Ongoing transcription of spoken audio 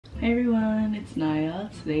Hey everyone, it's Naya.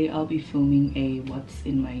 Today I'll be filming a what's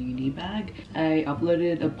in my uni bag. I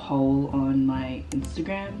uploaded a poll on my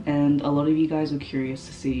Instagram and a lot of you guys were curious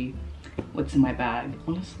to see what's in my bag.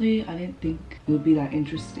 Honestly, I didn't think it would be that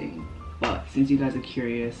interesting, but since you guys are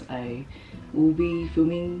curious, I will be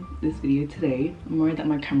filming this video today. I'm worried that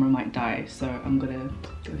my camera might die, so I'm gonna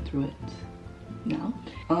go through it now.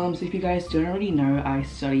 So if you guys don't already know, I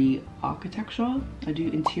study architecture. I do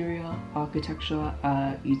interior architecture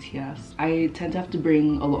at UTS. I tend to have to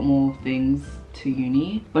bring a lot more things to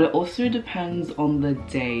uni, but it also depends on the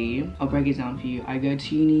day. I'll break it down for you. I go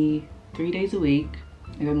to uni 3 days a week.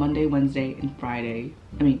 I go Monday, Wednesday and Friday.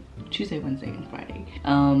 I mean Tuesday, Wednesday and Friday.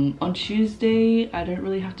 On Tuesday I don't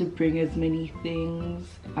really have to bring as many things.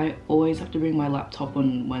 I always have to bring my laptop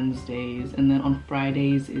on Wednesdays, and then on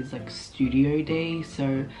Fridays is like studio day,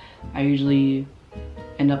 so I usually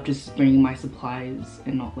end up just bringing my supplies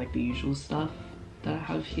and not like the usual stuff that I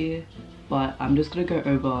have here. But I'm just gonna go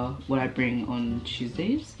over what I bring on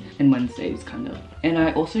Tuesdays and Wednesdays kind of. And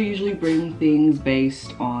I also usually bring things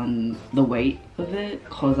based on the weight of it,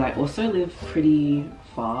 because I also live pretty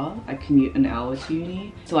far. I commute an hour to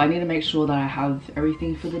uni, so I need to make sure that I have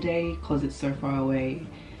everything for the day because it's so far away.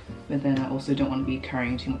 But then I also don't want to be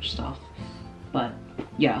carrying too much stuff. But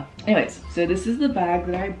yeah, anyways, so this is the bag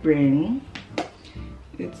that I bring.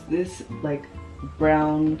 It's this like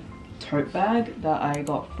brown tote bag that I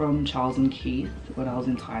got from Charles & Keith when I was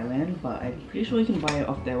in Thailand, but I'm pretty sure you can buy it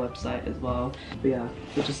off their website as well. But yeah,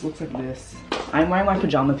 it just looks like this. I'm wearing my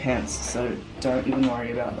pajama pants, so don't even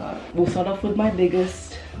worry about that. We'll start off with my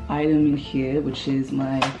biggest item in here, which is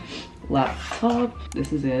my laptop.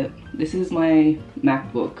 This is it. This is my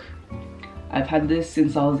MacBook. I've had this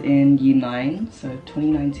since I was in year 9, so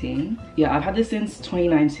 2019. Yeah, I've had this since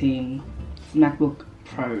 2019. It's MacBook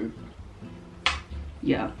Pro.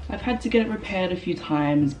 Yeah, I've had to get it repaired a few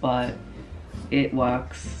times, but it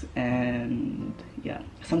works. And yeah,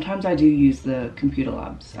 sometimes I do use the computer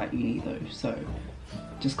labs at uni though, so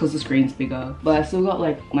just because the screen's bigger. But I still got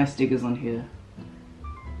like my stickers on here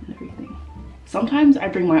and everything. Sometimes I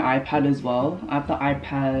bring my iPad as well. I have the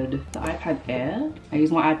iPad Air. I use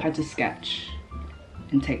my iPad to sketch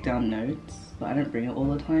and take down notes, but I don't bring it all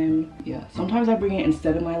the time. Yeah, sometimes I bring it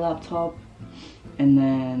instead of my laptop, and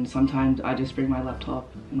then sometimes I just bring my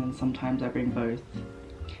laptop, and then sometimes I bring both.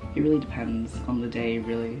 It really depends on the day,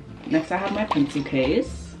 really. Next I have my pencil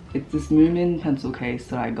case. It's this Moomin pencil case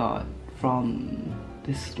that I got from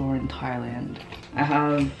this store in Thailand. I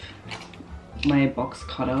have my box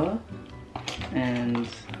cutter and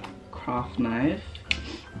craft knife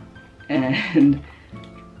and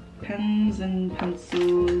pens and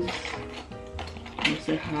pencils. I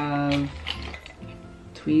also have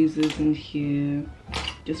tweezers in here,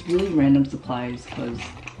 just really random supplies because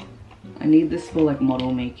I need this for like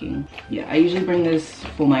model making. Yeah, I usually bring this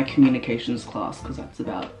for my communications class because that's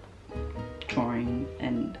about drawing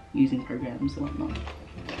and using programs and whatnot.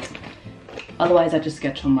 Otherwise I just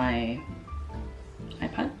sketch on my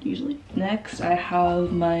iPad usually. Next I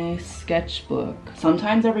have my sketchbook.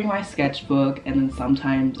 Sometimes I bring my sketchbook and then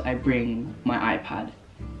sometimes I bring my iPad.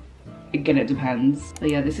 Again, it depends. But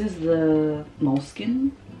yeah, this is the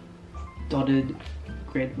Moleskine dotted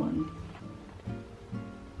grid one.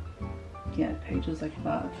 Yeah, pages like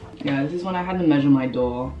that. Yeah, this is when I had to measure my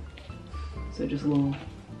door. So just a little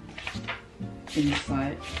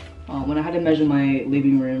insight. When I had to measure my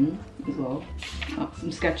living room as well.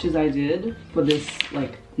 Some sketches I did for this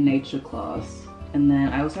like nature class. And then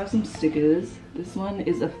I also have some stickers. This one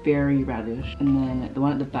is a fairy radish, and then the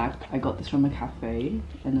one at the back, I got this from a cafe.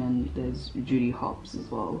 And then there's Judy Hopps as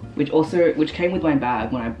well, which came with my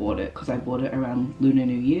bag when I bought it, because I bought it around Lunar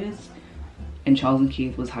New Year's, and Charles &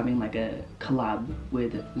 Keith was having like a collab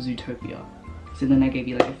with Zootopia, so then I gave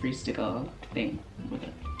you like a free sticker thing with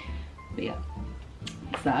it. But yeah,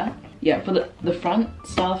 it's that. Yeah, for the front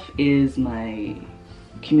stuff is my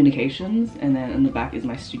communications, and then in the back is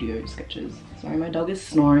my studio sketches. Sorry, my dog is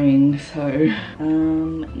snoring. So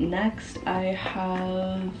next I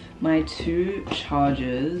have my 2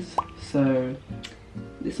 chargers. So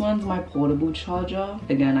this one's my portable charger.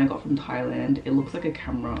 Again, I got from Thailand. It looks like a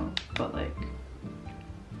camera, but like,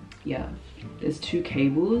 yeah. There's 2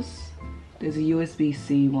 cables. There's a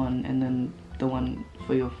USB-C one and then the one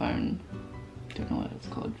for your phone. Don't know what it's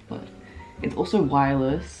called, but it's also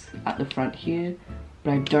wireless at the front here.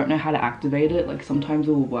 But I don't know how to activate it. Like sometimes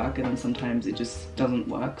it will work and then sometimes it just doesn't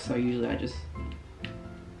work. So usually I just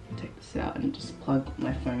take this out and just plug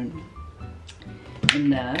my phone in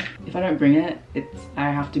there. If I don't bring it, I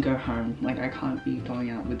have to go home. Like I can't be going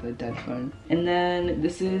out with a dead phone. And then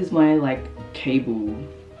this is my like cable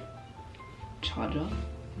charger.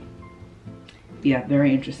 yeah,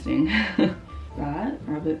 very interesting. That,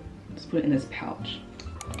 I have it, just put it in this pouch.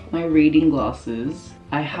 My reading glasses,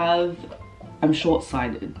 I'm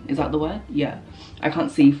short-sighted, is that the word? Yeah, I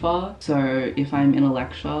can't see far, so if I'm in a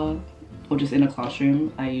lecture or just in a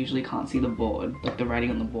classroom, I usually can't see the board, like the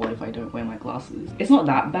writing on the board, if I don't wear my glasses. It's not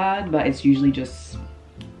that bad, but it's usually just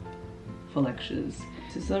for lectures.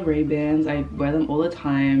 This is the Ray-Bans. I wear them all the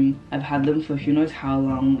time. I've had them for who knows how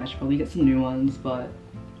long. I should probably get some new ones, but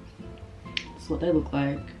that's what they look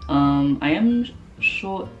like. I am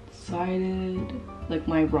short-sighted. Like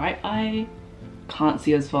my right eye can't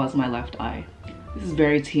see as far as my left eye. This is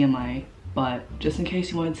very TMI, but just in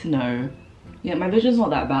case you wanted to know, yeah, my vision's not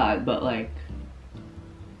that bad, but like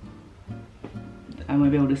I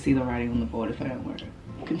won't be able to see the writing on the board if I don't wear it.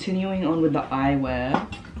 Continuing on with the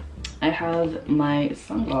eyewear, I have my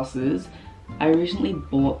sunglasses. I recently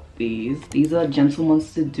bought these. These are Gentle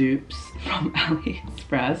Monster dupes from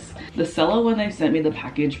AliExpress. The seller, when they sent me the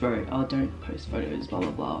package, wrote, oh, don't post photos, blah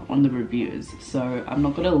blah blah, on the reviews. So I'm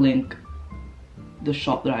not gonna link the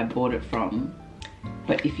shop that I bought it from,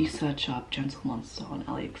 but if you search up Gentle Monster on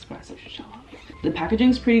AliExpress, it should show up. The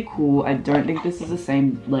packaging's pretty cool. I don't think this is the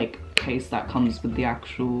same like case that comes with the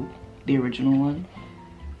original one.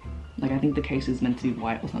 Like I think the case is meant to be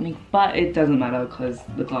white or something, but it doesn't matter because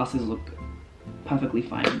the glasses look perfectly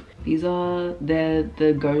fine. These are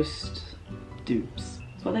the Ghost dupes.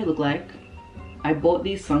 That's what they look like. I bought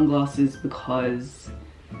these sunglasses because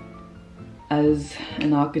as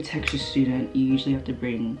an architecture student, you usually have to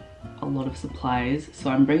bring a lot of supplies. So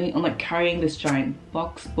I'm like carrying this giant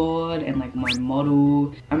box board and like my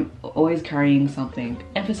model. I'm always carrying something.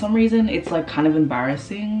 And for some reason, it's like kind of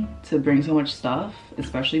embarrassing to bring so much stuff,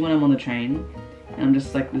 especially when I'm on the train. And I'm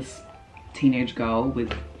just like this teenage girl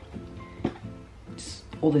with just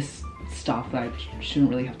all this stuff that I shouldn't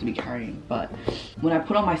really have to be carrying. But when I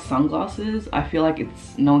put on my sunglasses, I feel like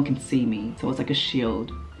no one can see me. So it's like a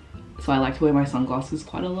shield. So I like to wear my sunglasses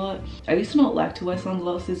quite a lot. I used to not like to wear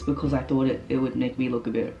sunglasses because I thought it would make me look a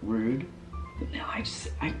bit rude. But now I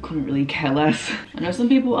couldn't really care less. I know some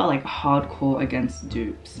people are like hardcore against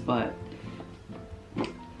dupes, but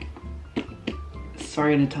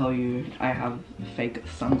sorry to tell you, I have fake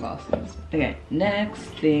sunglasses. Okay, next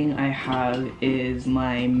thing I have is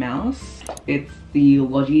my mouse. It's the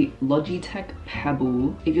Logitech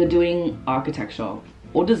Pebble. If you're doing architecture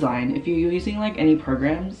or design, if you're using like any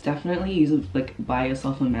programs, definitely buy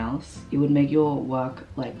yourself a mouse. It would make your work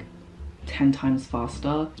like 10 times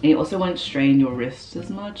faster, and it also won't strain your wrists as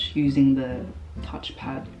much using the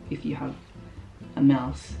touchpad if you have a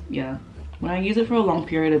mouse. Yeah, when I use it for a long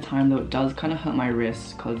period of time though, it does kind of hurt my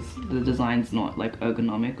wrist because the design's not like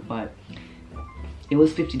ergonomic, but it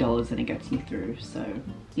was $50 and it gets me through. So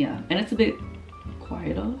yeah, and it's a bit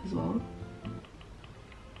quieter as well.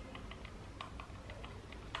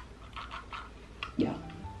 Yeah,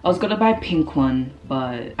 I was gonna buy a pink one,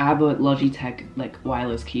 but I have a Logitech like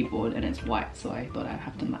wireless keyboard and it's white, so I thought I'd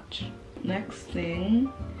have to match. Next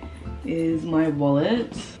thing is my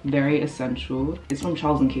wallet. Very essential. It's from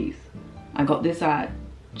Charles & Keith. I got this at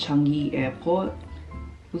Changi Airport.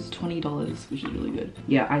 It was $20, which is really good.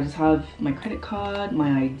 Yeah, I just have my credit card,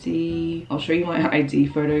 my ID. I'll show you my ID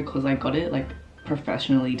photo because I got it like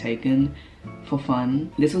professionally taken for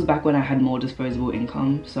fun. This was back when I had more disposable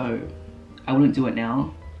income, so I wouldn't do it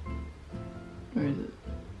now. Where is it?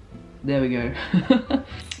 There we go.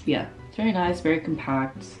 Yeah, it's very nice, very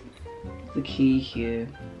compact. The key here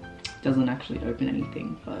doesn't actually open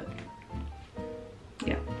anything, but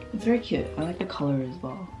yeah, it's very cute. I like the color as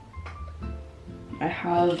well. I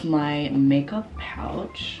have my makeup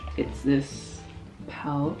pouch. It's this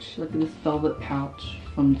pouch, like this velvet pouch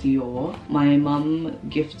from Dior. My mum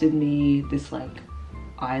gifted me this like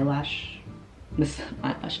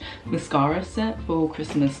mascara set for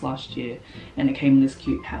Christmas last year, and it came in this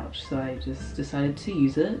cute pouch, so I just decided to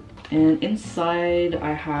use it. And inside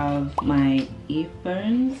I have my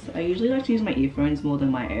earphones. I usually like to use my earphones more than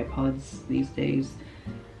my AirPods these days.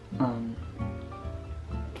 I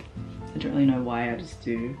don't really know why, I just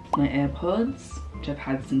do. My AirPods, which I've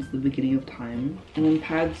had since the beginning of time, and then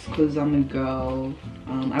pads because I'm a girl.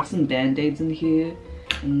 I have some band-aids in here,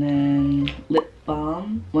 and then lip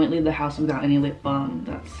balm. Won't leave the house without any lip balm.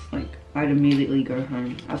 That's like, I'd immediately go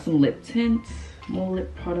home. I have some lip tints, more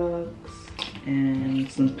lip products,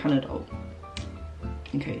 and some Panadol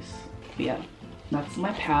in case. But yeah, that's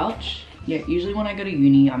my pouch. Yeah, usually when I go to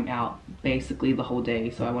uni, I'm out basically the whole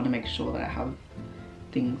day, so I want to make sure that I have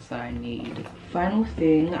things that I need. Final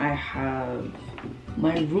thing, I have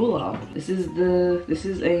my ruler. This is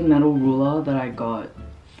a metal ruler that I got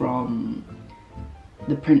from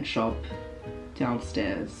the print shop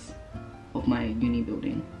downstairs. of my uni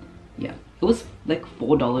building. Yeah, it was like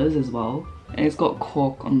 $4 as well, and it's got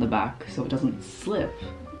cork on the back so it doesn't slip.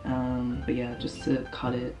 But yeah, just to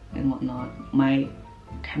cut it and whatnot. My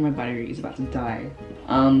camera battery is about to die.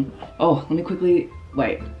 Oh, let me quickly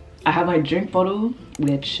wait. I have my drink bottle,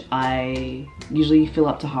 which I usually fill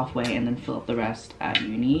up to halfway and then fill up the rest at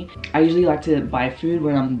uni. I usually like to buy food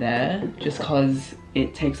when I'm there just because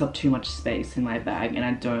it takes up too much space in my bag, and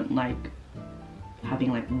I don't like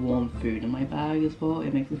having like warm food in my bag as well.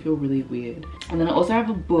 It makes me feel really weird. And then I also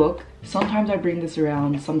have a book. Sometimes I bring this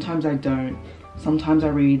around, sometimes I don't. Sometimes I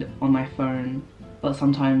read on my phone, but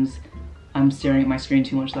sometimes I'm staring at my screen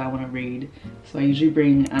too much that I want to read. So I usually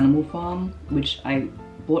bring Animal Farm, which I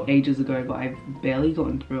bought ages ago, but I've barely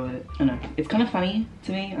gotten through it. I don't know, it's kind of funny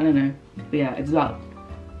to me, I don't know. But yeah, it's about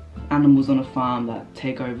animals on a farm that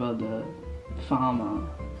take over the farmer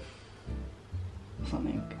or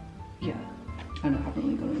something. Yeah, I don't know, I haven't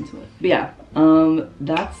really gotten into it. But yeah,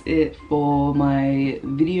 that's it for my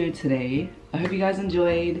video today. I hope you guys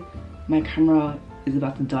enjoyed. My camera is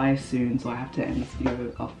about to die soon, so I have to end this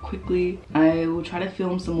video off quickly. I will try to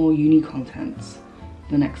film some more uni content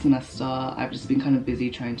the next semester. I've just been kind of busy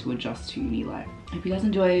trying to adjust to uni life. Hope you guys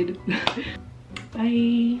enjoyed.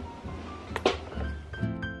 Bye.